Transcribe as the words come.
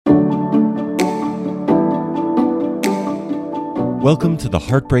Welcome to the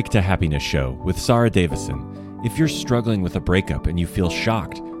Heartbreak to Happiness Show with Sarah Davison. If you're struggling with a breakup and you feel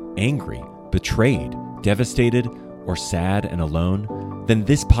shocked, angry, betrayed, devastated, or sad and alone, then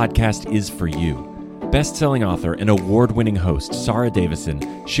this podcast is for you. Best-selling author and award-winning host Sarah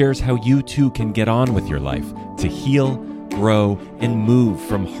Davison shares how you too can get on with your life to heal, grow, and move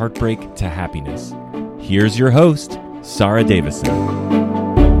from heartbreak to happiness. Here's your host, Sarah Davison.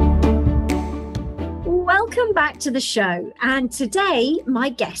 Welcome back to the show, and today my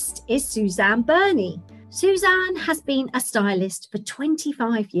guest is Suzanne Burney. Suzanne has been a stylist for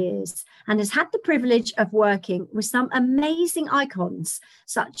 25 years and has had the privilege of working with some amazing icons,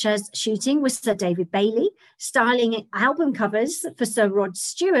 such as shooting with Sir David Bailey, styling album covers for Sir Rod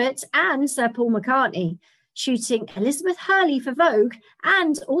Stewart and Sir Paul McCartney, shooting Elizabeth Hurley for Vogue,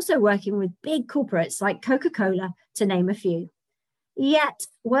 and also working with big corporates like Coca-Cola, to name a few. Yet,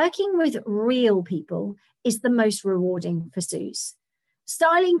 working with real people is the most rewarding for Suze.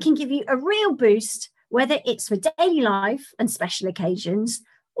 Styling can give you a real boost, whether it's for daily life and special occasions,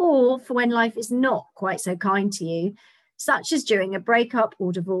 or for when life is not quite so kind to you, such as during a breakup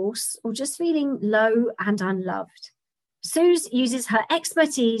or divorce, or just feeling low and unloved. Suze uses her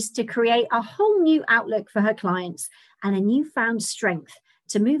expertise to create a whole new outlook for her clients and a newfound strength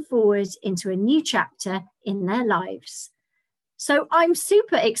to move forward into a new chapter in their lives. So I'm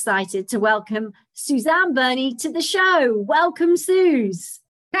super excited to welcome Suzanne Burney to the show. Welcome, Suze.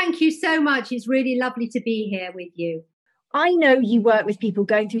 Thank you so much. It's really lovely to be here with you. I know you work with people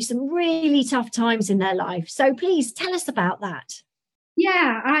going through some really tough times in their life. So please tell us about that.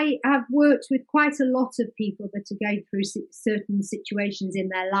 Yeah, I have worked with quite a lot of people that are going through certain situations in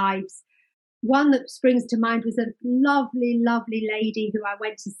their lives. One that springs to mind was a lovely, lovely lady who I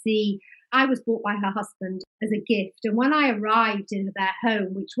went to see. I was bought by her husband as a gift. And when I arrived in their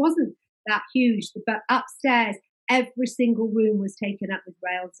home, which wasn't that huge, but upstairs, every single room was taken up with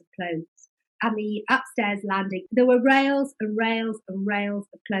rails of clothes. And the upstairs landing, there were rails and rails and rails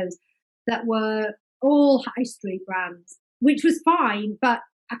of clothes that were all high street brands, which was fine, but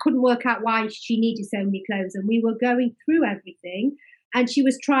I couldn't work out why she needed so many clothes. And we were going through everything, and she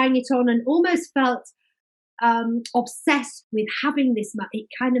was trying it on and almost felt obsessed with having this much. It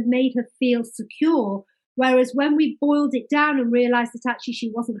kind of made her feel secure. Whereas when we boiled it down and realized that actually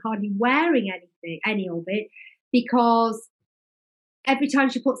she wasn't hardly wearing any of it, because every time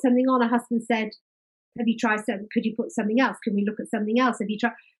she put something on, her husband said, have you tried something? Could you put something else? Can we look at something else? Have you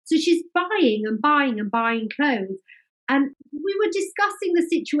tried? So she's buying and buying and buying clothes. And we were discussing the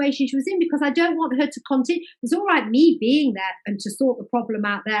situation she was in, because I don't want her to continue. It's all right me being there and to sort the problem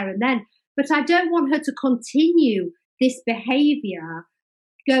out there and then, but I don't want her to continue this behavior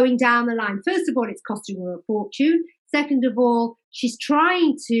going down the line. First of all, it's costing her a fortune. Second of all, she's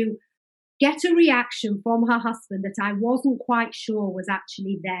trying to get a reaction from her husband that I wasn't quite sure was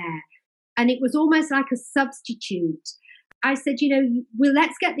actually there. And it was almost like a substitute. I said, well,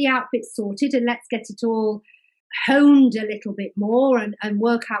 let's get the outfit sorted and let's get it all honed a little bit more and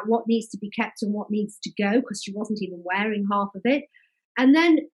work out what needs to be kept and what needs to go, because she wasn't even wearing half of it. And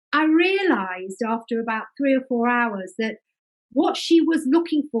then I realized after about 3 or 4 hours that what she was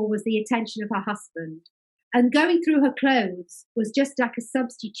looking for was the attention of her husband. And going through her clothes was just like a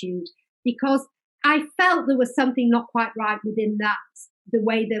substitute, because I felt there was something not quite right within that, the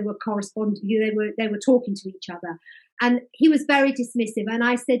way they were corresponding, they were talking to each other. And he was very dismissive. And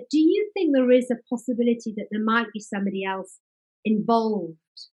I said, do you think there is a possibility that there might be somebody else involved?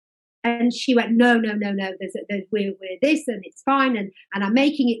 And she went, no. We're this and it's fine. And I'm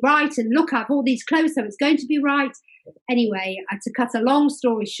making it right. And look, I have all these clothes, so it's going to be right. Anyway, to cut a long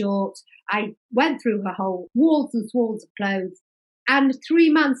story short, I went through her whole walls and walls of clothes. And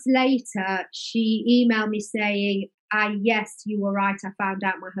 3 months later, she emailed me saying, yes, you were right. I found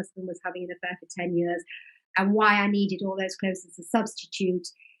out my husband was having an affair for 10 years. And why I needed all those clothes as a substitute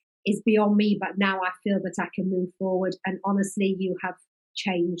is beyond me. But now I feel that I can move forward. And honestly, you have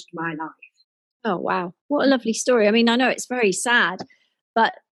changed my life. Oh, wow. What a lovely story. I mean, I know it's very sad,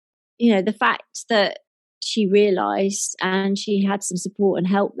 but, the fact that she realised and she had some support and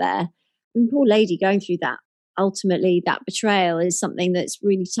help there. And poor lady going through that, ultimately, that betrayal is something that's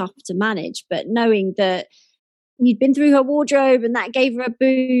really tough to manage. But knowing that you'd been through her wardrobe and that gave her a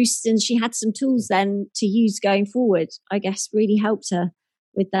boost and she had some tools then to use going forward, I guess really helped her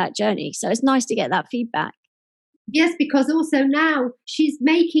with that journey. So it's nice to get that feedback. Yes, because also now she's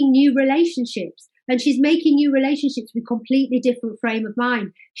making new relationships, and she's making new relationships with completely different frame of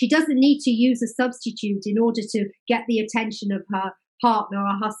mind. She doesn't need to use a substitute in order to get the attention of her partner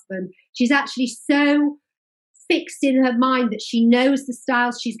or husband. She's actually so fixed in her mind that she knows the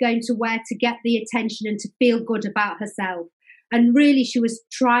styles she's going to wear to get the attention and to feel good about herself. And really, she was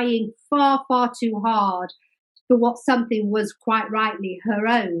trying far, far too hard for what something was quite rightly her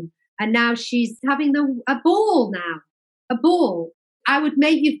own. And now she's having a ball now, a ball. I would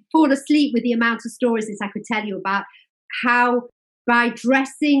make you fall asleep with the amount of stories that I could tell you about how by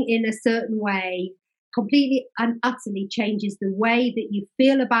dressing in a certain way completely and utterly changes the way that you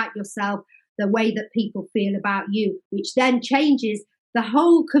feel about yourself, the way that people feel about you, which then changes the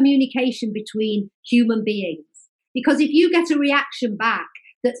whole communication between human beings. Because if you get a reaction back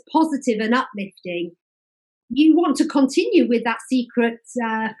that's positive and uplifting, you want to continue with that secret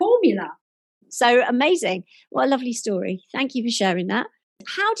formula. So amazing. What a lovely story. Thank you for sharing that.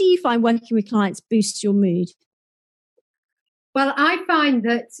 How do you find working with clients boosts your mood? Well, I find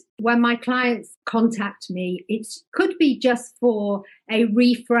that when my clients contact me, it could be just for a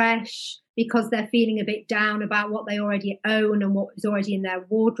refresh because they're feeling a bit down about what they already own and what is already in their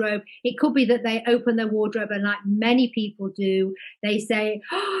wardrobe. It could be that they open their wardrobe and, like many people do, they say,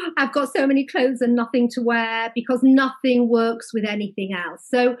 oh, I've got so many clothes and nothing to wear, because nothing works with anything else.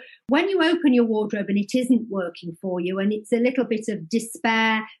 So when you open your wardrobe and it isn't working for you and it's a little bit of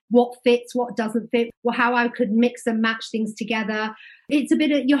despair, what fits, what doesn't fit, or how I could mix and match things together, it's a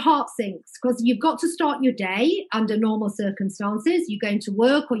bit of your heart sinks, because you've got to start your day under normal circumstances. You're going to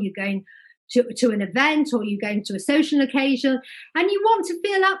work, or you're going to an event, or you're going to a social occasion, and you want to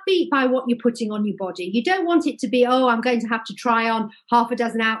feel upbeat by what you're putting on your body. You don't want it to be, oh, I'm going to have to try on half a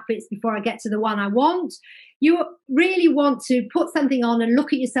dozen outfits before I get to the one I want. You really want to put something on and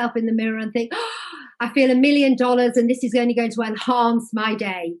look at yourself in the mirror and think, oh, I feel $1 million and this is only going to enhance my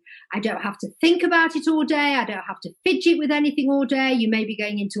day. I don't have to think about it all day. I don't have to fidget with anything all day. You may be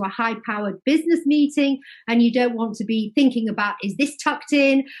going into a high-powered business meeting and you don't want to be thinking about, is this tucked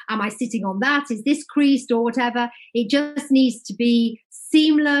in? Am I sitting on that? Is this creased or whatever? It just needs to be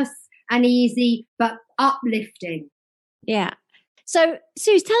seamless and easy, but uplifting. Yeah. So,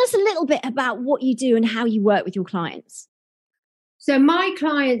 Suze, tell us a little bit about what you do and how you work with your clients. So my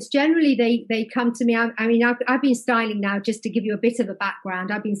clients, generally, they come to me. I've been styling now, just to give you a bit of a background.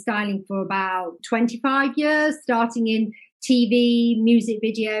 I've been styling for about 25 years, starting in TV, music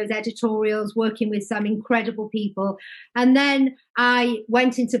videos, editorials, working with some incredible people. And then I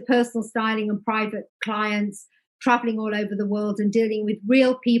went into personal styling and private clients, traveling all over the world and dealing with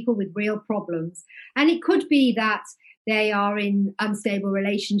real people with real problems. And it could be that they are in unstable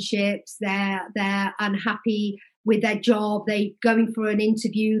relationships, they're unhappy with their job, they're going for an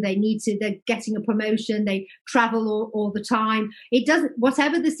interview, they're getting a promotion, they travel all the time. It doesn't,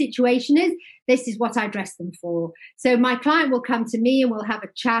 whatever the situation is, this is what I dress them for. So my client will come to me and we'll have a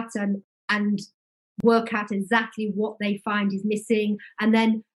chat and work out exactly what they find is missing, and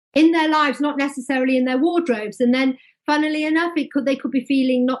then in their lives, not necessarily in their wardrobes. And then funnily enough, they could be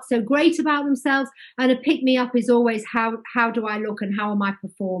feeling not so great about themselves. And a pick me up is always how do I look and how am I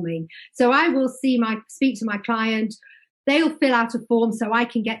performing? So I will speak to my client. They'll fill out a form so I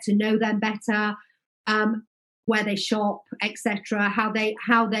can get to know them better, where they shop, etc., how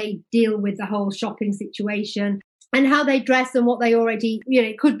they deal with the whole shopping situation, and how they dress and what they already,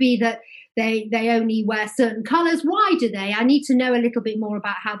 it could be that they only wear certain colors. Why do they? I need to know a little bit more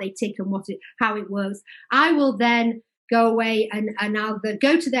about how they tick and how it works. I will then go away and I'll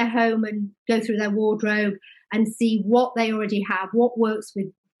go to their home and go through their wardrobe and see what they already have, what works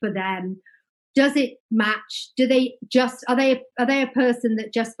for them. Does it match? Are they a person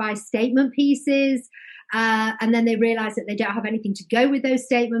that just buys statement pieces and then they realize that they don't have anything to go with those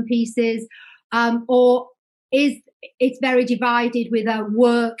statement pieces, or is it's very divided with a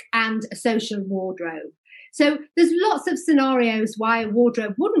work and a social wardrobe? So there's lots of scenarios why a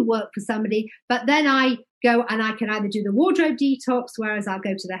wardrobe wouldn't work for somebody, but then I go and I can either do the wardrobe detox, whereas I'll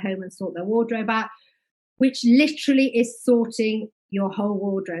go to their home and sort their wardrobe out, which literally is sorting your whole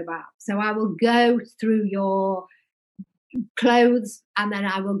wardrobe out. So I will go through your clothes, and then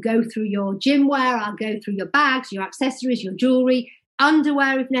I will go through your gym wear, I'll go through your bags, your accessories, your jewelry,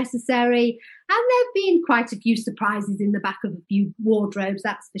 underwear if necessary. And there have been quite a few surprises in the back of a few wardrobes,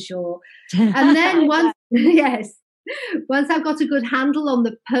 that's for sure. And then once I've got a good handle on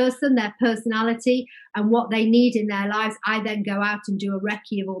the person, their personality, and what they need in their lives, I then go out and do a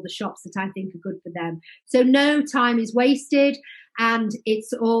recce of all the shops that I think are good for them. So no time is wasted, and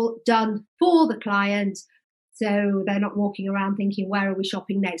it's all done for the client. So they're not walking around thinking, where are we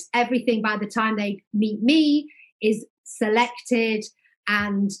shopping next? Everything by the time they meet me is selected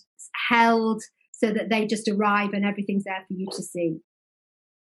and held so that they just arrive and everything's there for you to see.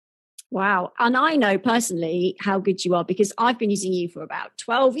 Wow. And I know personally how good you are, because I've been using you for about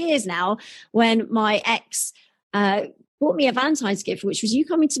 12 years now. When my ex bought me a Valentine's gift, which was you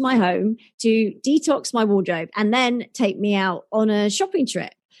coming to my home to detox my wardrobe and then take me out on a shopping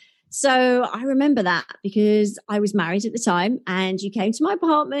trip. So I remember that because I was married at the time, and you came to my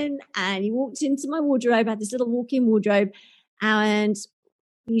apartment and you walked into my wardrobe, I had this little walk-in wardrobe, and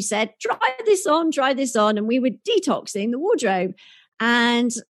you said, try this on. And we were detoxing the wardrobe.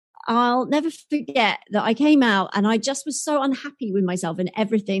 And I'll never forget that I came out and I just was so unhappy with myself and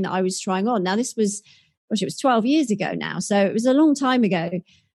everything that I was trying on. Now, this was, it was 12 years ago now. So it was a long time ago.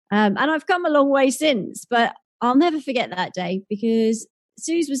 And I've come a long way since, but I'll never forget that day because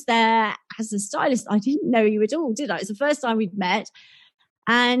Suze was there as a stylist. I didn't know you at all, did I? It's the first time we'd met.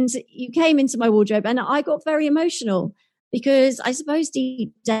 And you came into my wardrobe and I got very emotional because I suppose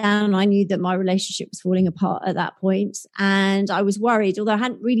deep down I knew that my relationship was falling apart at that point. And I was worried, although I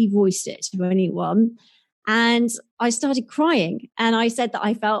hadn't really voiced it to anyone. And I started crying and I said that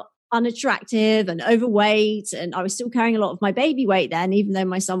I felt unattractive and overweight. And I was still carrying a lot of my baby weight then, even though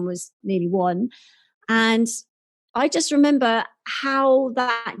my son was nearly 1. And I just remember how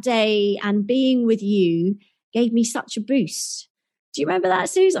that day and being with you gave me such a boost. Do you remember that,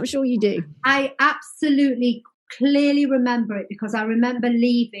 Suze? I'm sure you do. I absolutely clearly remember it because I remember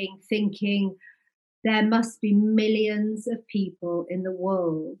leaving thinking there must be millions of people in the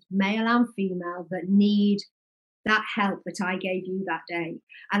world, male and female, that need that help that I gave you that day.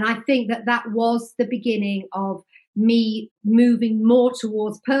 And I think that that was the beginning of me moving more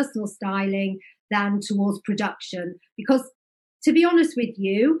towards personal styling than towards production. Because to be honest with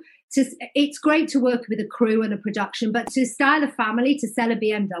you, it's great to work with a crew and a production, but to style a family, to sell a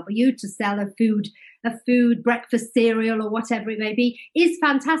BMW, to sell a food breakfast cereal or whatever it may be is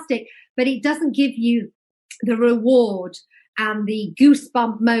fantastic, but it doesn't give you the reward and the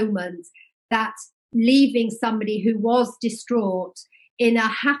goosebump moment that leaving somebody who was distraught in a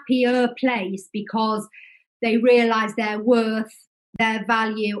happier place because they realize their worth, their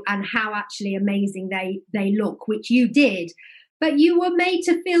value, and how actually amazing they look, which you did. But you were made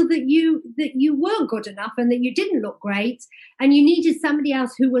to feel that you weren't good enough and that you didn't look great, and you needed somebody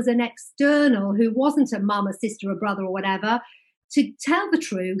else who was an external, who wasn't a mum, a sister, a brother, or whatever, to tell the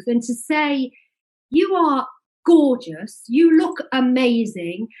truth and to say, you are gorgeous, you look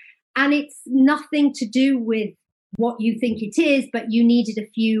amazing, and it's nothing to do with what you think it is, but you needed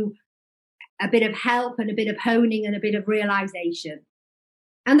a bit of help and a bit of honing and a bit of realization.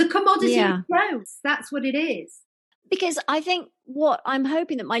 And the commodity grows. That's what it is. Because I think what I'm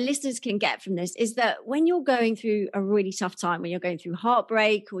hoping that my listeners can get from this is that when you're going through a really tough time, when you're going through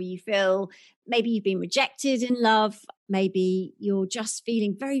heartbreak, or you feel maybe you've been rejected in love, maybe you're just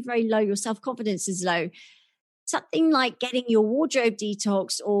feeling very, very low, your self-confidence is low, something like getting your wardrobe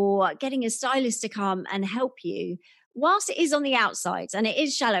detox or getting a stylist to come and help you, whilst it is on the outside and it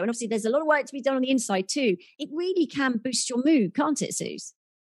is shallow, and obviously there's a lot of work to be done on the inside too, it really can boost your mood, can't it, Suze?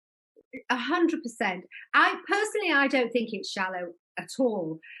 100%. I don't think it's shallow at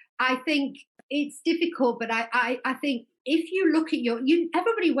all. I think it's difficult, but I think if you look at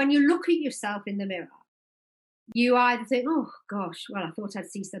everybody, when you look at yourself in the mirror, you either think, oh gosh, well, I thought I'd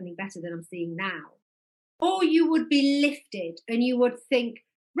see something better than I'm seeing now. Or you would be lifted and you would think,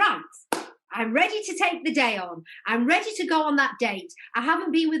 right, I'm ready to take the day on. I'm ready to go on that date. I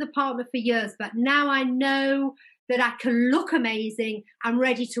haven't been with a partner for years, but now I know that I can look amazing. I'm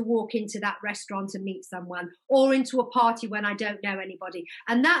ready to walk into that restaurant and meet someone, or into a party when I don't know anybody.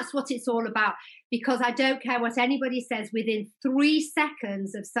 And that's what it's all about, because I don't care what anybody says. Within 3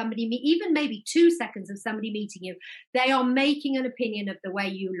 seconds of somebody, even maybe 2 seconds of somebody meeting you, they are making an opinion of the way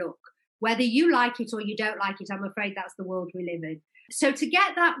you look. Whether you like it or you don't like it, I'm afraid that's the world we live in. So to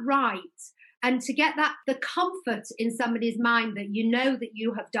get that right, and to get the comfort in somebody's mind that you know that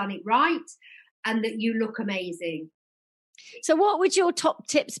you have done it right, and that you look amazing. So what would your top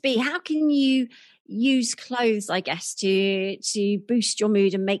tips be? How can you use clothes, I guess, to boost your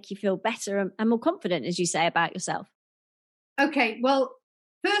mood and make you feel better and more confident, as you say, about yourself? Okay, well,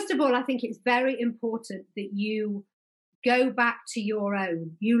 first of all, I think it's very important that you go back to your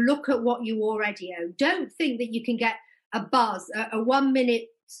own. You look at what you already own. Don't think that you can get a buzz, a 1 minute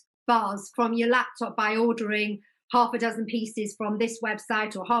buzz from your laptop by ordering half a dozen pieces from this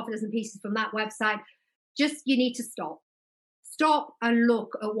website or half a dozen pieces from that website. You need to stop and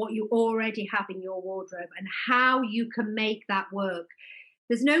look at what you already have in your wardrobe and how you can make that work.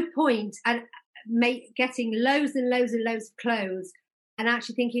 There's no point getting loads and loads and loads of clothes and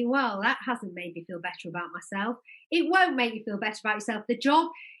actually thinking, well, that hasn't made me feel better about myself. It won't make you feel better about yourself.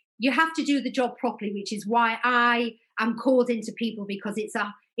 You have to do the job properly, which is why I am called into people, because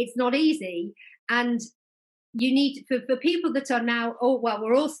it's not easy. And you need, for people that are now, oh, well,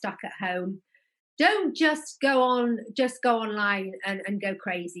 we're all stuck at home, don't just go online and go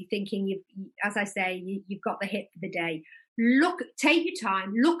crazy thinking as I say, you've got the hit for the day. Take your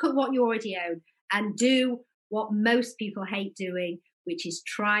time, look at what you already own, and do what most people hate doing, which is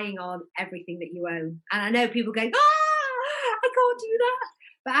trying on everything that you own. And I know people go, I can't do that.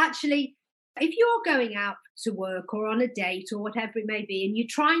 But actually, if you're going out to work or on a date or whatever it may be, and you're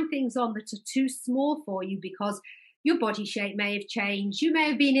trying things on that are too small for you because your body shape may have changed, you may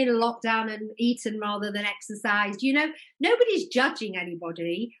have been in a lockdown and eaten rather than exercised, nobody's judging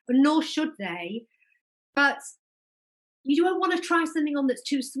anybody, nor should they. But you don't want to try something on that's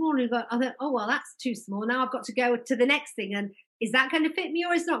too small and go, oh, well, that's too small. Now I've got to go to the next thing. And is that going to fit me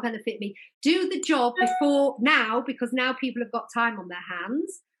or is it not going to fit me? Do the job before now, because now people have got time on their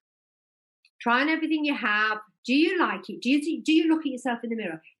hands. Try on everything you have. Do you like it? Do you look at yourself in the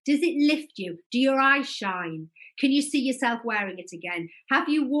mirror? Does it lift you? Do your eyes shine? Can you see yourself wearing it again? Have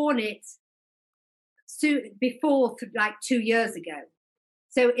you worn it before, like 2 years ago?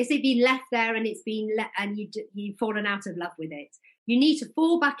 So has it been left there and it's been and you've fallen out of love with it? You need to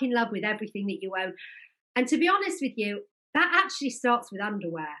fall back in love with everything that you own. And to be honest with you, that actually starts with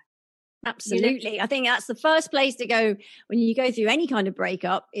underwear. Absolutely. I think that's the first place to go when you go through any kind of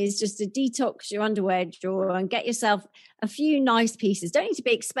breakup, is just to detox your underwear drawer and get yourself a few nice pieces. Don't need to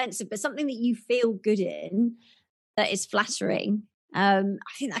be expensive, but something that you feel good in, that is flattering. I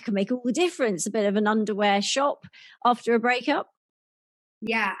think that can make all the difference. A bit of an underwear shop after a breakup.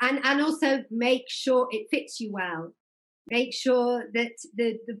 Yeah. And also make sure it fits you well. Make sure that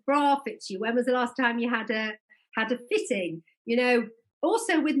the bra fits you. When was the last time you had a fitting?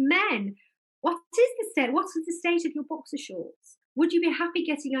 Also with men, what is the state of your boxer shorts? Would you be happy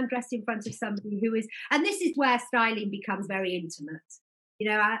getting undressed in front of somebody who is, and this is where styling becomes very intimate.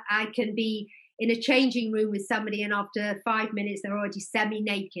 I can be in a changing room with somebody and after 5 minutes they're already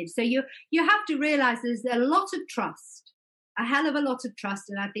semi-naked. So you have to realize there's a lot of trust, a hell of a lot of trust.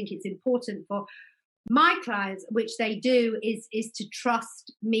 And I think it's important for my clients, which they do, is to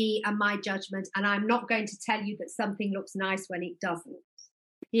trust me and my judgment. And I'm not going to tell you that something looks nice when it doesn't.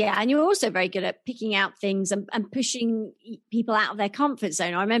 Yeah, and you're also very good at picking out things and pushing people out of their comfort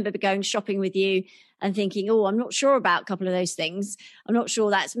zone. I remember going shopping with you and thinking, oh, I'm not sure about a couple of those things. I'm not sure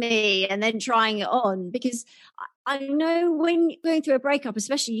that's me. And then trying it on, because I know when going through a breakup,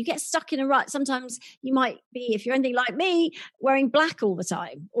 especially, you get stuck in a rut. Sometimes you might be, if you're anything like me, wearing black all the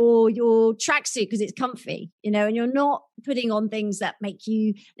time, or your tracksuit because it's comfy, and you're not putting on things that make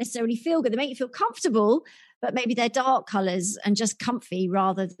you necessarily feel good. They make you feel comfortable, but maybe they're dark colors and just comfy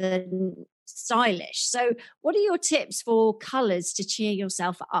rather than stylish. So what are your tips for colors to cheer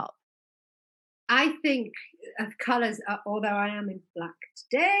yourself up? I think colours, although I am in black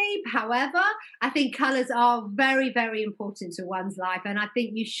today, however, I think colours are very, very important to one's life. And I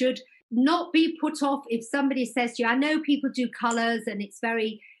think you should not be put off if somebody says to you, I know people do colours and it's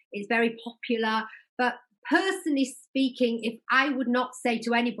very popular, but personally speaking, if I would not say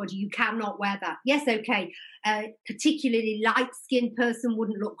to anybody, you cannot wear that. Yes, okay. Particularly light-skinned person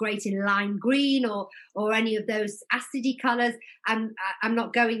wouldn't look great in lime green or any of those acidy colours. I'm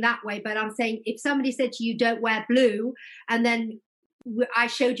not going that way, but I'm saying if somebody said to you, don't wear blue, and then I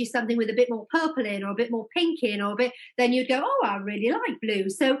showed you something with a bit more purple in or a bit more pink in or a bit, then you'd go, oh, I really like blue.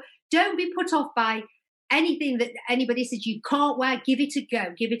 So don't be put off by anything that anybody says you can't wear. Give it a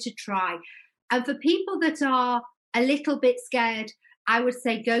go. Give it a try. And for people that are a little bit scared, I would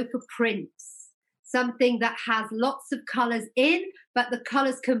say go for prints, something that has lots of colours in, but the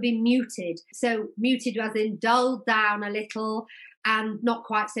colours can be muted. So muted as in dulled down a little and not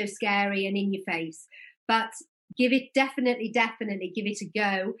quite so scary and in your face. But give it definitely give it a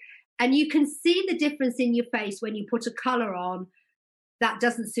go. And you can see the difference in your face when you put a colour on that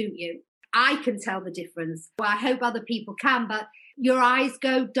doesn't suit you. I can tell the difference. Well, I hope other people can, but your eyes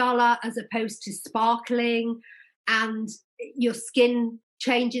go duller as opposed to sparkling, and your skin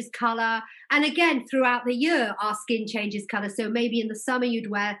changes colour. And again, throughout the year, our skin changes colour. So maybe in the summer,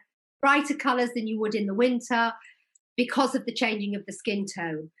 you'd wear brighter colours than you would in the winter because of the changing of the skin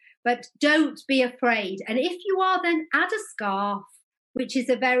tone. But don't be afraid. And if you are, then add a scarf, which is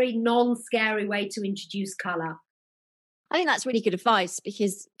a very non-scary way to introduce colour. I think that's really good advice,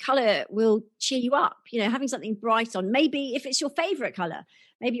 because colour will cheer you up. Having something bright on, maybe if it's your favourite colour,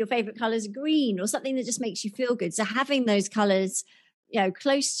 maybe your favourite colour is green or something that just makes you feel good. So having those colours,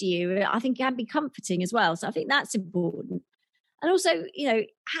 close to you, I think can be comforting as well. So I think that's important. And also,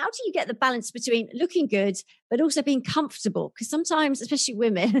 how do you get the balance between looking good, but also being comfortable? Because sometimes, especially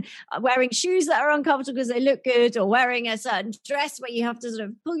women, wearing shoes that are uncomfortable because they look good, or wearing a certain dress where you have to sort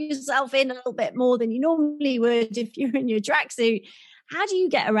of pull yourself in a little bit more than you normally would if you're in your tracksuit. How do you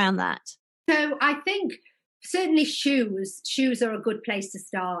get around that? So I think certainly shoes are a good place to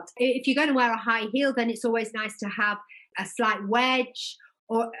start. If you're going to wear a high heel, then it's always nice to have a slight wedge,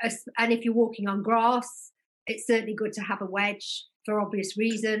 and if you're walking on grass, it's certainly good to have a wedge for obvious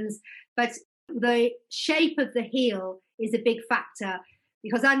reasons. But the shape of the heel is a big factor,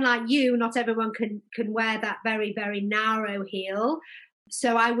 because unlike you, not everyone can wear that very, very narrow heel.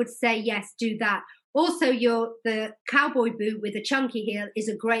 So I would say, yes, do that. Also, the cowboy boot with a chunky heel is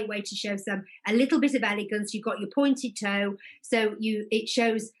a great way to show a little bit of elegance. You've got your pointed toe, so it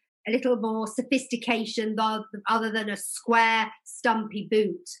shows a little more sophistication other than a square, stumpy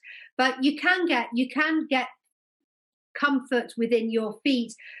boot. But you can get comfort within your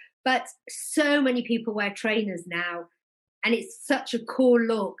feet. But so many people wear trainers now, and it's such a cool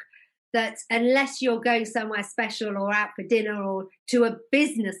look that unless you're going somewhere special or out for dinner or to a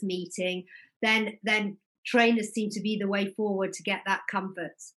business meeting, then trainers seem to be the way forward to get that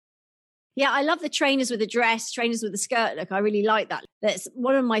comfort. Yeah, I love the trainers with a dress, trainers with a skirt look. I really like that. That's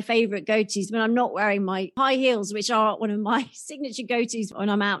one of my favorite go-tos when I'm not wearing my high heels, which are one of my signature go-tos when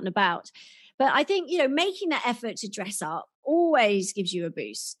I'm out and about. But I think, making that effort to dress up always gives you a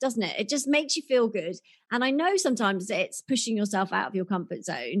boost, doesn't it? It just makes you feel good. And I know sometimes it's pushing yourself out of your comfort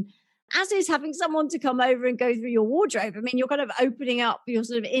zone, as is having someone to come over and go through your wardrobe. I mean, you're kind of opening up your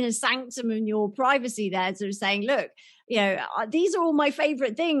sort of inner sanctum and your privacy there, sort of saying, look, these are all my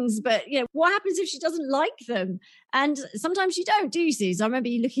favorite things, but, what happens if she doesn't like them? And sometimes you don't, do you, Suze? I remember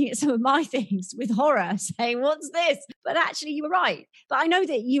you looking at some of my things with horror, saying, what's this? But actually you were right. But I know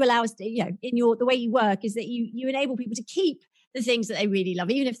that you allow us to, in the way you work is that you enable people to keep the things that they really love,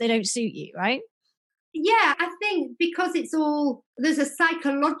 even if they don't suit you, right? Yeah, I think because there's a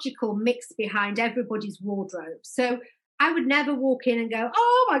psychological mix behind everybody's wardrobe. So I would never walk in and go,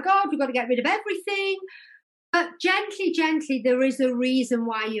 oh my God, we've got to get rid of everything. But gently, there is a reason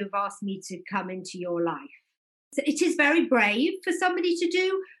why you've asked me to come into your life. So it is very brave for somebody to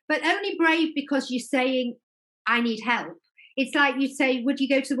do, but only brave because you're saying, I need help. It's like you say, would you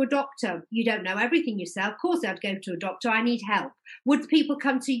go to a doctor? You don't know everything yourself. Of course I'd go to a doctor. I need help. Would people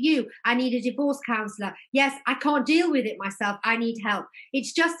come to you? I need a divorce counsellor. Yes, I can't deal with it myself. I need help.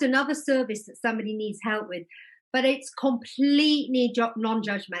 It's just another service that somebody needs help with. But it's completely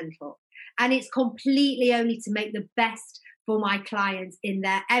non-judgmental. And it's completely only to make the best for my clients in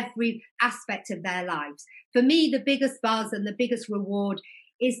their every aspect of their lives. For me, the biggest buzz and the biggest reward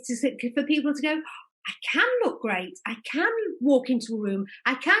is for people to go, I can look great. I can walk into a room.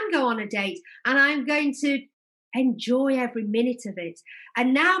 I can go on a date, and I'm going to enjoy every minute of it.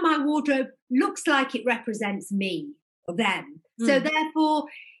 And now my wardrobe looks like it represents me or them. So therefore,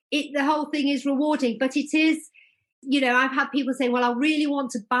 the whole thing is rewarding. But it is, I've had people say, well, I really want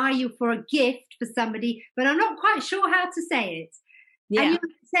to buy you for a gift for somebody, but I'm not quite sure how to say it. Yeah. And you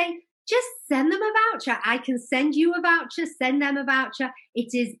say, just send them a voucher. I can send you a voucher, send them a voucher. It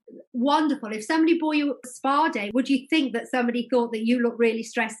is wonderful. If somebody bought you a spa day, would you think that somebody thought that you looked really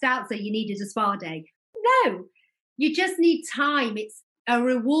stressed out, so you needed a spa day? No, you just need time. It's a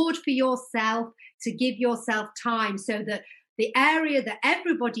reward for yourself to give yourself time so that the area that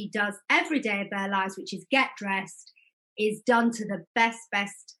everybody does every day of their lives, which is get dressed, is done to the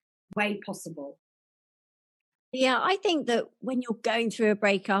best way possible. Yeah, I think that when you're going through a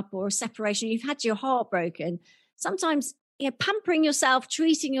breakup or a separation, you've had your heart broken, sometimes pampering yourself,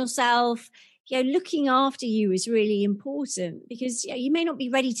 treating yourself, looking after you is really important, because you may not be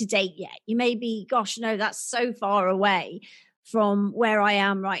ready to date yet. You may be, gosh, no, that's so far away from where I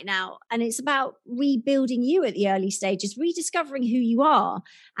am right now. And it's about rebuilding you at the early stages, rediscovering who you are.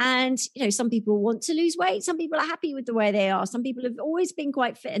 And, some people want to lose weight. Some people are happy with the way they are. Some people have always been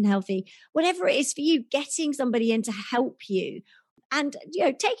quite fit and healthy. Whatever it is for you, getting somebody in to help you and,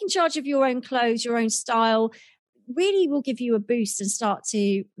 taking charge of your own clothes, your own style really will give you a boost and start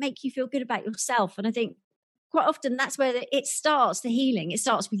to make you feel good about yourself. And I think quite often that's where it starts, the healing. It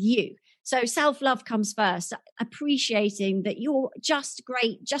starts with you. So self-love comes first, appreciating that you're just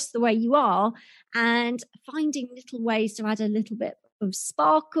great, just the way you are, and finding little ways to add a little bit of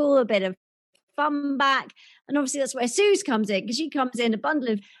sparkle, a bit of fun back. And obviously that's where Suze comes in, because she comes in a bundle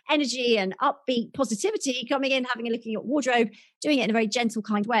of energy and upbeat positivity, coming in, having a look at your wardrobe, doing it in a very gentle,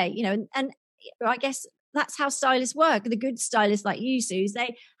 kind way, and I guess that's how stylists work. The good stylists like you, Suze,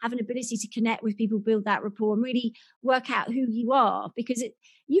 they have an ability to connect with people, build that rapport, and really work out who you are, because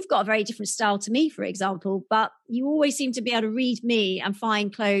you've got a very different style to me, for example, but you always seem to be able to read me and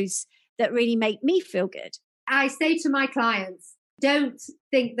find clothes that really make me feel good. I say to my clients, don't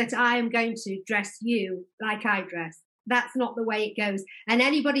think that I am going to dress you like I dress. That's not the way it goes. And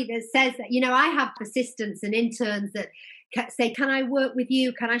anybody that says that, I have assistants and interns that say, can I work with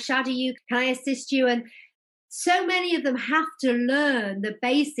you? Can I shadow you? Can I assist you? And so many of them have to learn the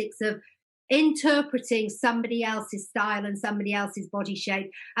basics of interpreting somebody else's style and somebody else's body shape,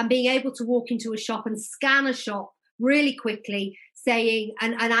 and being able to walk into a shop and scan a shop really quickly, saying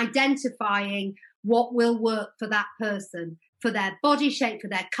and identifying what will work for that person, for their body shape, for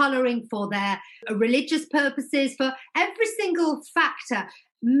their colouring, for their religious purposes, for every single factor.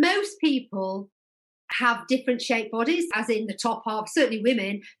 Most people have different shaped bodies, as in the top half, certainly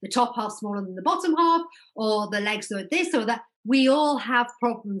women, the top half smaller than the bottom half, or the legs are this or that. We all have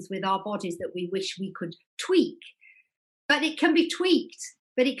problems with our bodies that we wish we could tweak. But it can be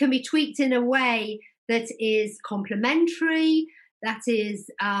tweaked in a way that is complementary, that is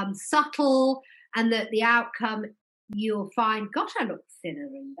subtle, and that the outcome you'll find, gosh, I look thinner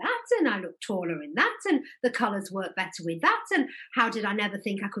in that, and I look taller in that, and the colours work better with that, and how did I never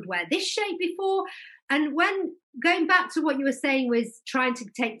think I could wear this shape before? And when going back to what you were saying was trying to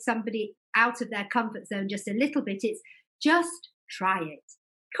take somebody out of their comfort zone just a little bit, it's just try it.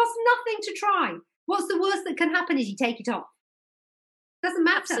 It costs nothing to try. What's the worst that can happen is you take it off. Doesn't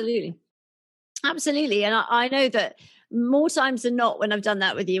matter. Absolutely. And I know that more times than not, when I've done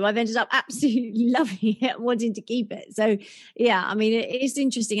that with you, I've ended up absolutely loving it, wanting to keep it. So yeah, I mean, it is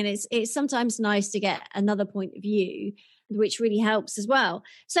interesting, and it's sometimes nice to get another point of view, which really helps as well.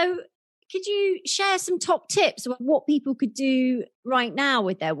 So could you share some top tips about what people could do right now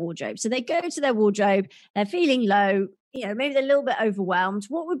with their wardrobe? So they go to their wardrobe, they're feeling low, maybe they're a little bit overwhelmed.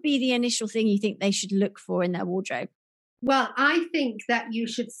 What would be the initial thing you think they should look for in their wardrobe? Well, I think that you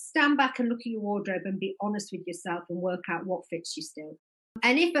should stand back and look at your wardrobe and be honest with yourself and work out what fits you still.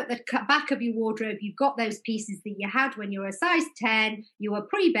 And if at the back of your wardrobe you've got those pieces that you had when you were a size 10, you were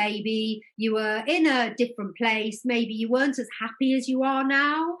pre-baby, you were in a different place, maybe you weren't as happy as you are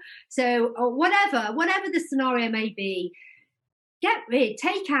now. So or whatever the scenario may be, get rid,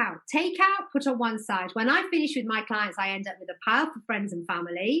 take out, put on one side. When I finish with my clients, I end up with a pile for friends and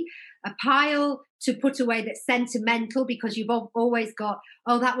family, a pile to put away that's sentimental, because you've always got,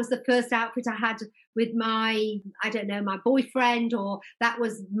 oh, that was the first outfit I had with my boyfriend, or that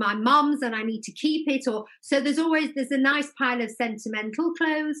was my mum's and I need to keep it. Or so there's a nice pile of sentimental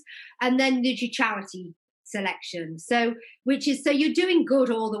clothes, and then there's your charity selection. So you're doing good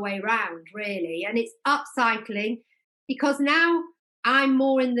all the way around, really, and it's upcycling. Because now I'm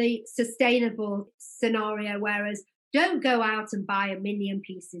more in the sustainable scenario, whereas don't go out and buy a million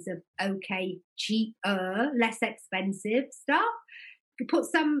pieces of cheaper, less expensive stuff. Put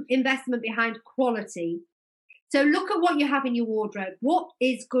some investment behind quality. So look at what you have in your wardrobe. What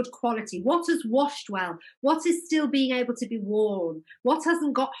is good quality? What has washed well? What is still being able to be worn? What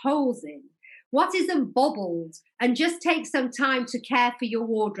hasn't got holes in? What isn't bobbled? And just take some time to care for your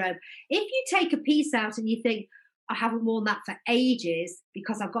wardrobe. If you take a piece out and you think, I haven't worn that for ages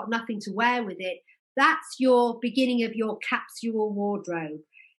because I've got nothing to wear with it, that's your beginning of your capsule wardrobe.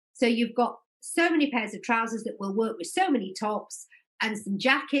 So you've got so many pairs of trousers that will work with so many tops, and some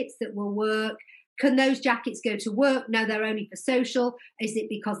jackets that will work. Can those jackets go to work? No, they're only for social. Is it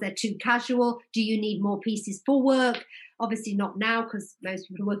because they're too casual? Do you need more pieces for work? Obviously not now, because most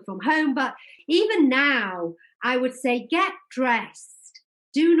people work from home. But even now, I would say get dressed.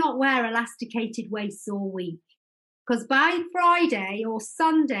 Do not wear elasticated waists all week. Because by Friday or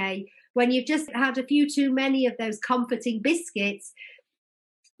Sunday, when you've just had a few too many of those comforting biscuits,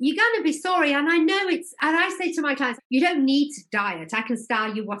 you're going to be sorry. And I know and I say to my clients, you don't need to diet. I can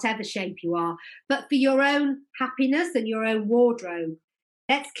style you whatever shape you are. But for your own happiness and your own wardrobe,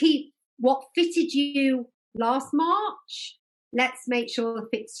 let's keep what fitted you last March. Let's make sure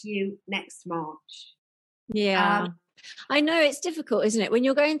it fits you next March. Yeah. I know it's difficult, isn't it? When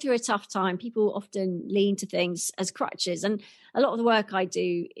you're going through a tough time, people often lean to things as crutches. And a lot of the work I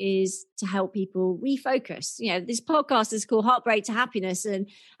do is to help people refocus. This podcast is called Heartbreak to Happiness, and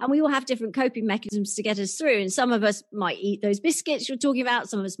we all have different coping mechanisms to get us through. And some of us might eat those biscuits you're talking about.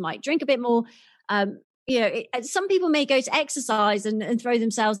 Some of us might drink a bit more. Some people may go to exercise and throw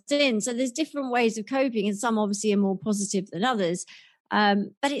themselves in. So there's different ways of coping, and some obviously are more positive than others.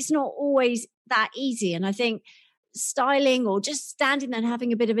 But it's not always that easy. And I think styling or just standing there and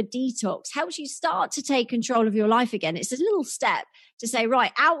having a bit of a detox helps you start to take control of your life again. It's a little step to say,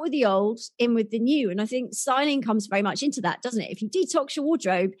 right, out with the old, in with the new. And I think styling comes very much into that, doesn't it? If you detox your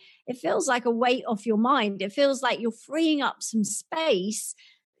wardrobe, it feels like a weight off your mind. It feels like you're freeing up some space.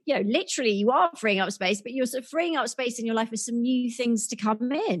 Literally you are freeing up space, but you're sort of freeing up space in your life with some new things to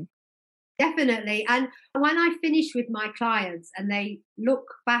come in. Definitely. And when I finish with my clients and they look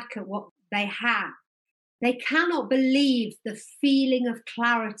back at what they have, they cannot believe the feeling of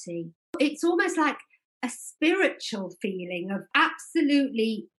clarity. It's almost like a spiritual feeling of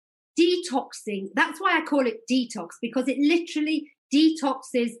absolutely detoxing. That's why I call it detox, because it literally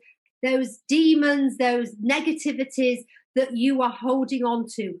detoxes those demons, those negativities that you are holding on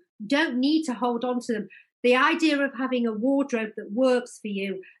to. You don't need to hold on to them. The idea of having a wardrobe that works for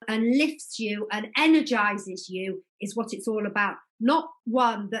you and lifts you and energizes you is what it's all about. Not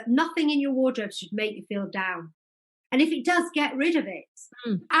one, that nothing in your wardrobe should make you feel down. And if it does, get rid of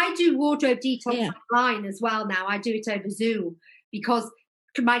it. I do wardrobe detox online as well now. I do it over Zoom because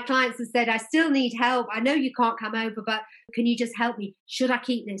my clients have said, I still need help. I know you can't come over, but can you just help me? Should I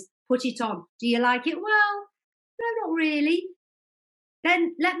keep this? Put it on. Do you like it? Well, no, not really.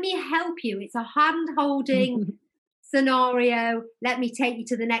 Then let me help you. It's a hand-holding scenario. Let me take you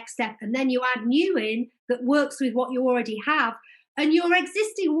to the next step. And then you add new in that works with what you already have. And your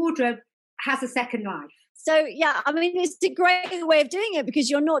existing wardrobe has a second life. So, yeah, I mean, it's a great way of doing it because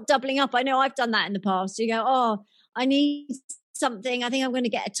you're not doubling up. I know I've done that in the past. You go, oh, I need something. I think I'm going to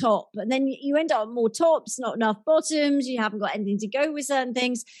get a top. And then you end up with more tops, not enough bottoms. You haven't got anything to go with certain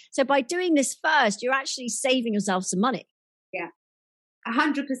things. So by doing this first, you're actually saving yourself some money. Yeah,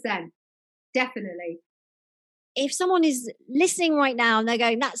 100%. Definitely. If someone is listening right now and they're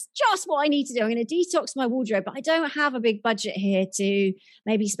going, that's just what I need to do. I'm going to detox my wardrobe, but I don't have a big budget here to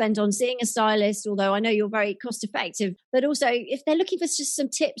maybe spend on seeing a stylist, although I know you're very cost effective. But also if they're looking for just some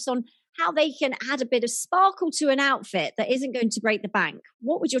tips on how they can add a bit of sparkle to an outfit that isn't going to break the bank,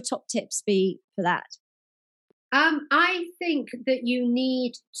 what would your top tips be for that? I think that you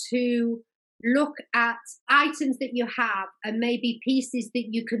need to look at items that you have and maybe pieces that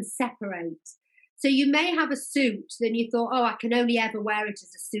you can separate. So you may have a suit, then you thought, oh, I can only ever wear it as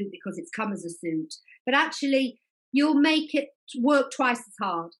a suit because it's come as a suit. But actually, you'll make it work twice as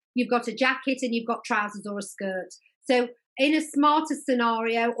hard. You've got a jacket and you've got trousers or a skirt. So in a smarter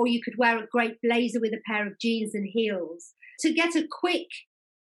scenario, or you could wear a great blazer with a pair of jeans and heels. To get a quick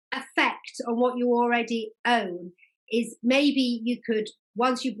effect on what you already own is maybe you could,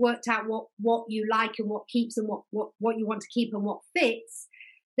 once you've worked out what you like and what keeps and what you want to keep and what fits,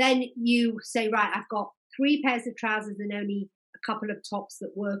 then you say, right, I've got 3 pairs of trousers and only a couple of tops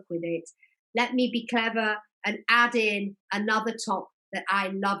that work with it. Let me be clever and add in another top that I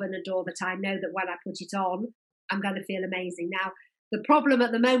love and adore, that I know that when I put it on, I'm going to feel amazing. Now, the problem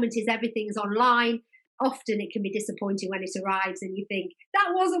at the moment is everything's online. Often it can be disappointing when it arrives and you think,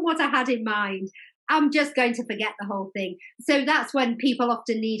 that wasn't what I had in mind. I'm just going to forget the whole thing. So that's when people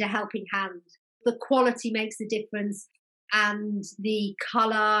often need a helping hand. The quality makes a difference. And the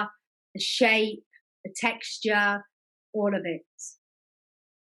colour, the shape, the texture, all of it.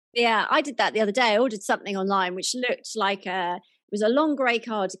 Yeah, I did that the other day. I ordered something online which looked like it was a long grey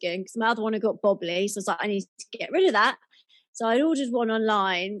cardigan because my other one had got bobbly. So I was like, I need to get rid of that. So I ordered one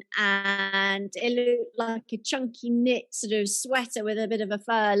online and it looked like a chunky knit sort of sweater with a bit of a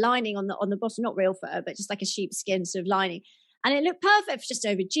fur lining on the bottom, not real fur, but just like a sheepskin sort of lining. And it looked perfect for just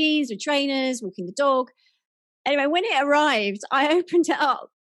over jeans with trainers, walking the dog. Anyway, when it arrived, I opened it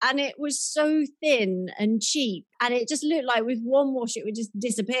up and it was so thin and cheap. And it just looked like with one wash, it would just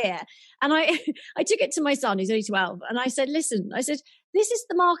disappear. And I took it to my son, who's only 12. And I said, listen, this is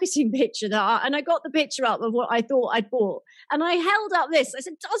the marketing picture and I got the picture up of what I thought I'd bought. And I held up this. I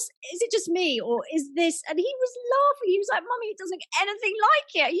said, is it just me or is this? And he was laughing. He was like, Mummy, it doesn't look anything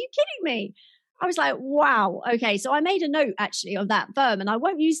like it. Are you kidding me? I was like, wow. Okay. So I made a note actually of that firm and I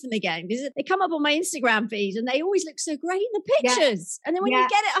won't use them again because they come up on my Instagram feed and they always look so great in the pictures. Yeah. And then when you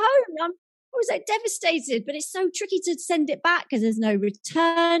get it home, I'm always like devastated, but it's so tricky to send it back because there's no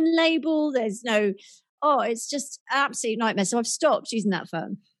return label. There's no, it's just an absolute nightmare. So I've stopped using that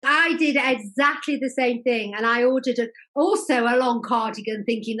firm. I did exactly the same thing. And I ordered also a long cardigan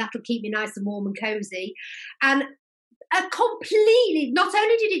thinking that'll keep me nice and warm and cozy. And not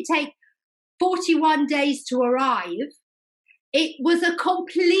only did it take 41 days to arrive, it was a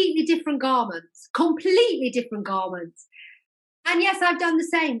completely different garment. And yes, I've done the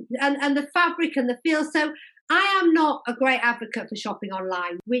same. And the fabric and the feel. So I am not a great advocate for shopping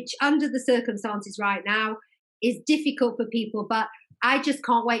online, which under the circumstances right now is difficult for people. But I just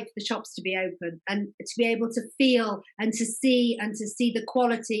can't wait for the shops to be open and to be able to feel and to see the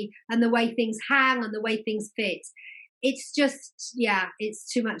quality and the way things hang and the way things fit. It's just,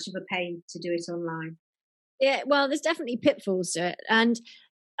 it's too much of a pain to do it online. Yeah, well, there's definitely pitfalls to it. And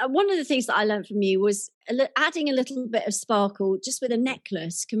one of the things that I learned from you was adding a little bit of sparkle just with a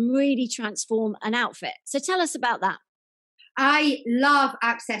necklace can really transform an outfit. So tell us about that. I love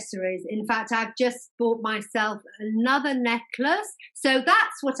accessories. In fact, I've just bought myself another necklace. So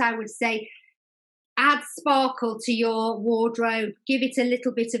that's what I would say. Add sparkle to your wardrobe. Give it a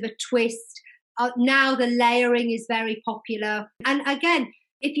little bit of a twist. Now the layering is very popular. And again,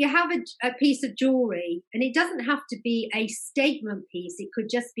 if you have a piece of jewelry, and it doesn't have to be a statement piece, it could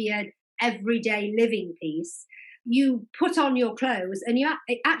just be an everyday living piece, you put on your clothes and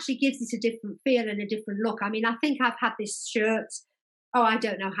it actually gives it a different feel and a different look. I mean, I think I've had this shirt, I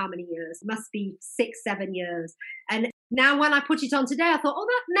don't know how many years, must be 6-7 years. And now when I put it on today, I thought,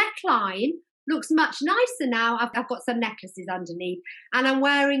 that neckline looks much nicer now. I've got some necklaces underneath and I'm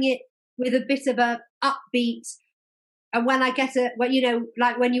wearing it with a bit of a upbeat. And when I get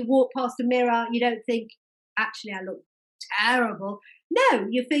like when you walk past a mirror, you don't think, actually, I look terrible. No,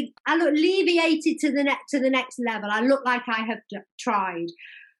 you think I look alleviated to the next level. I look like I have tried.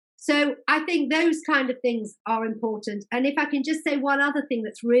 So I think those kind of things are important. And if I can just say one other thing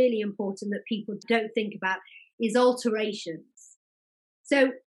that's really important that people don't think about is alterations.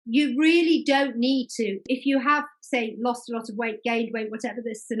 So you really don't need to, if you have, say, lost a lot of weight, gained weight, whatever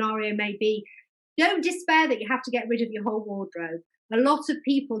the scenario may be, don't despair that you have to get rid of your whole wardrobe. A lot of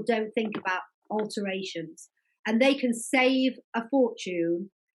people don't think about alterations, and they can save a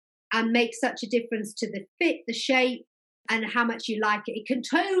fortune and make such a difference to the fit, the shape, and how much you like it. It can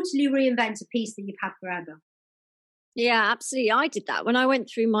totally reinvent a piece that you've had forever. Yeah, absolutely. I did that when I went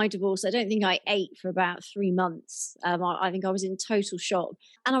through my divorce. I don't think I ate for about 3 months. I think I was in total shock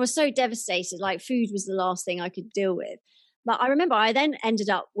and I was so devastated. Like food was the last thing I could deal with. But I remember I then ended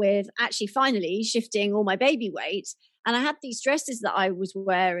up with actually finally shifting all my baby weight. And I had these dresses that I was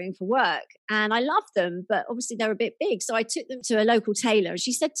wearing for work and I loved them, but obviously they're a bit big. So I took them to a local tailor and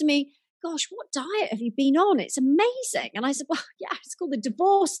she said to me, gosh, what diet have you been on? It's amazing. And I said, well, yeah, it's called the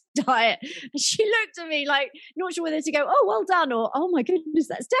divorce diet. And she looked at me like, not sure whether to go, oh, well done, or, oh my goodness,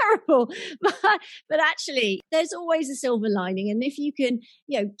 that's terrible. But actually, there's always a silver lining. And if you can,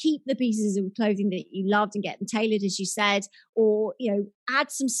 keep the pieces of clothing that you loved and get them tailored, as you said, or, add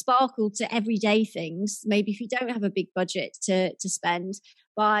some sparkle to everyday things, maybe if you don't have a big budget to spend,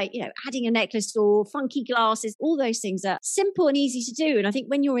 by adding a necklace or funky glasses, all those things are simple and easy to do. And I think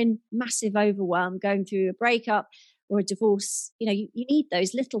when you're in massive overwhelm, going through a breakup or a divorce, you need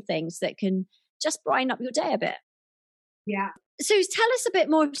those little things that can just brighten up your day a bit. Yeah. So tell us a bit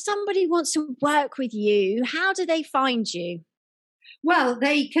more. If somebody wants to work with you, how do they find you? Well,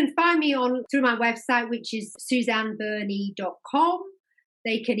 they can find me through my website, which is SuzanneBurney.com.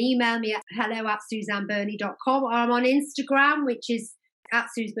 They can email me at hello@SuzanneBurney.com, or I'm on Instagram, which is at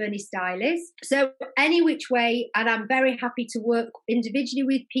Suze Burney Stylist. So any which way, and I'm very happy to work individually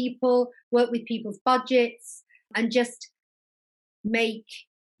with people, work with people's budgets, and just make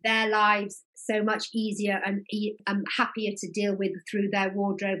their lives so much easier and happier to deal with through their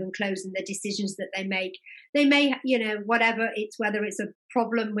wardrobe and clothes and the decisions that they make. They may, whether it's a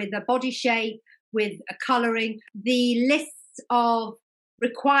problem with a body shape, with a colouring, the lists of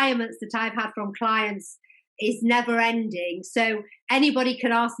requirements that I've had from clients is never ending. So anybody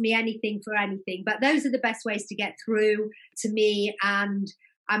can ask me anything for anything, but those are the best ways to get through to me. And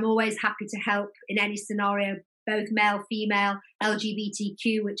I'm always happy to help in any scenario, both male, female,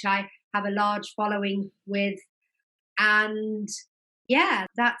 LGBTQ, which I have a large following with. And yeah,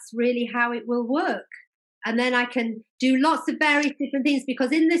 that's really how it will work. And then I can do lots of various different things,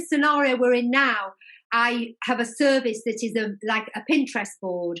 because in this scenario we're in now, I have a service that is like a Pinterest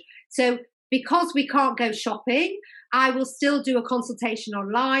board. So because we can't go shopping, I will still do a consultation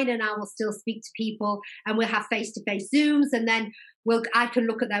online and I will still speak to people, and we'll have face-to-face Zooms, and then I can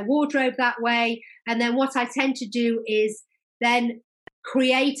look at their wardrobe that way. And then what I tend to do is then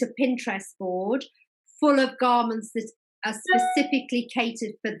create a Pinterest board full of garments that are specifically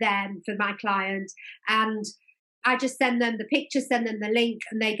catered for them, for my client. And I just send them the picture, send them the link,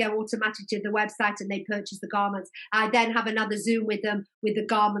 and they go automatically to the website and they purchase the garments. I then have another Zoom with them with the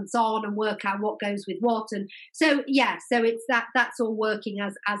garments on and work out what goes with what. And so, so it's that's all working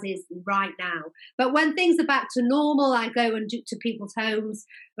as is right now. But when things are back to normal, I go and do to people's homes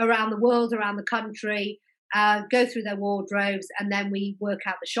around the world, around the country, go through their wardrobes, and then we work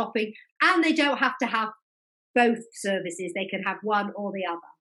out the shopping. And they don't have to have both services. They can have one or the other.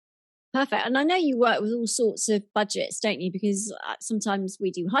 Perfect. And I know you work with all sorts of budgets, don't you? Because sometimes we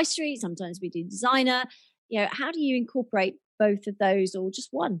do high street, sometimes we do designer. How do you incorporate both of those, or just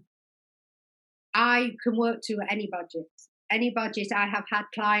one? I can work to any budget. Any budget. I have had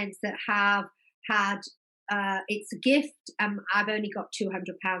clients that have had, it's a gift, I've only got £200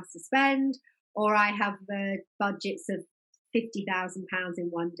 to spend, or I have budgets of £50,000 in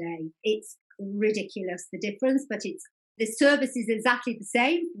one day. It's ridiculous, the difference, but the service is exactly the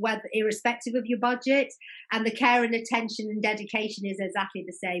same, whether irrespective of your budget, and the care and attention and dedication is exactly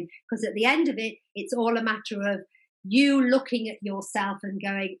the same. Because at the end of it, it's all a matter of you looking at yourself and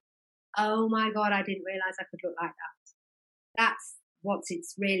going, oh my God, I didn't realize I could look like that. That's what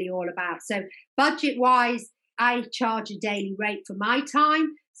it's really all about. So budget wise, I charge a daily rate for my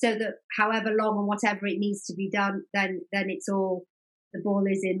time, so that however long and whatever it needs to be done, then it's all, the ball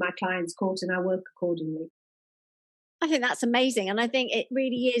is in my client's court and I work accordingly. I think that's amazing. And I think it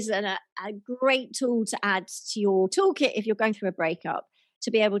really is a great tool to add to your toolkit if you're going through a breakup,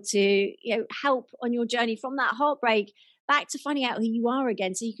 to be able to, help on your journey from that heartbreak back to finding out who you are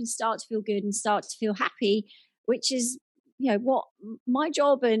again, so you can start to feel good and start to feel happy, which is, what my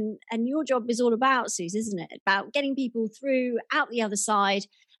job and your job is all about, Suze, isn't it? About getting people through out the other side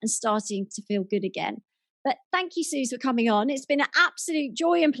and starting to feel good again. But thank you, Suze, for coming on. It's been an absolute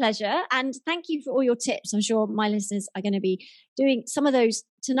joy and pleasure. And thank you for all your tips. I'm sure my listeners are going to be doing some of those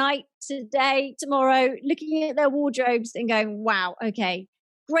tonight, today, tomorrow, looking at their wardrobes and going, wow, okay,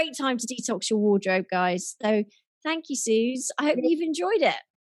 great time to detox your wardrobe, guys. So thank you, Suze. I hope you've enjoyed it.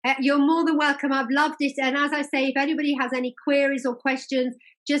 You're more than welcome. I've loved it. And as I say, if anybody has any queries or questions,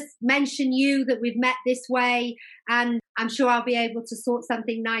 just mention you, that we've met this way. And I'm sure I'll be able to sort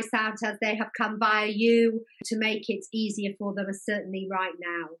something nice out as they have come via you to make it easier for them, certainly right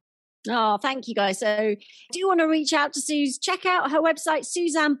now. Oh, thank you, guys. So do you want to reach out to Suze? Check out her website,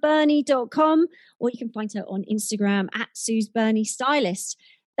 SuzanneBurney.com, or you can find her on Instagram at SuzBurneyStylist.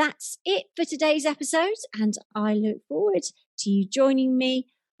 That's it for today's episode, and I look forward to you joining me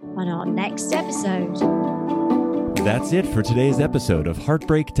on our next episode. That's it for today's episode of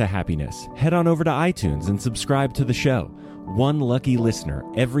Heartbreak to Happiness. Head on over to iTunes and subscribe to the show. One lucky listener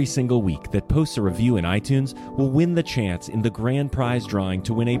every single week that posts a review in iTunes will win the chance in the grand prize drawing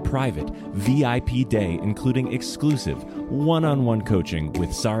to win a private VIP day, including exclusive one-on-one coaching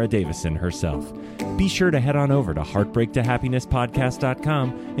with Sarah Davison herself. Be sure to head on over to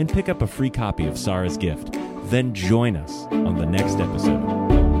heartbreaktohappinesspodcast.com and pick up a free copy of Sarah's gift. Then join us on the next episode.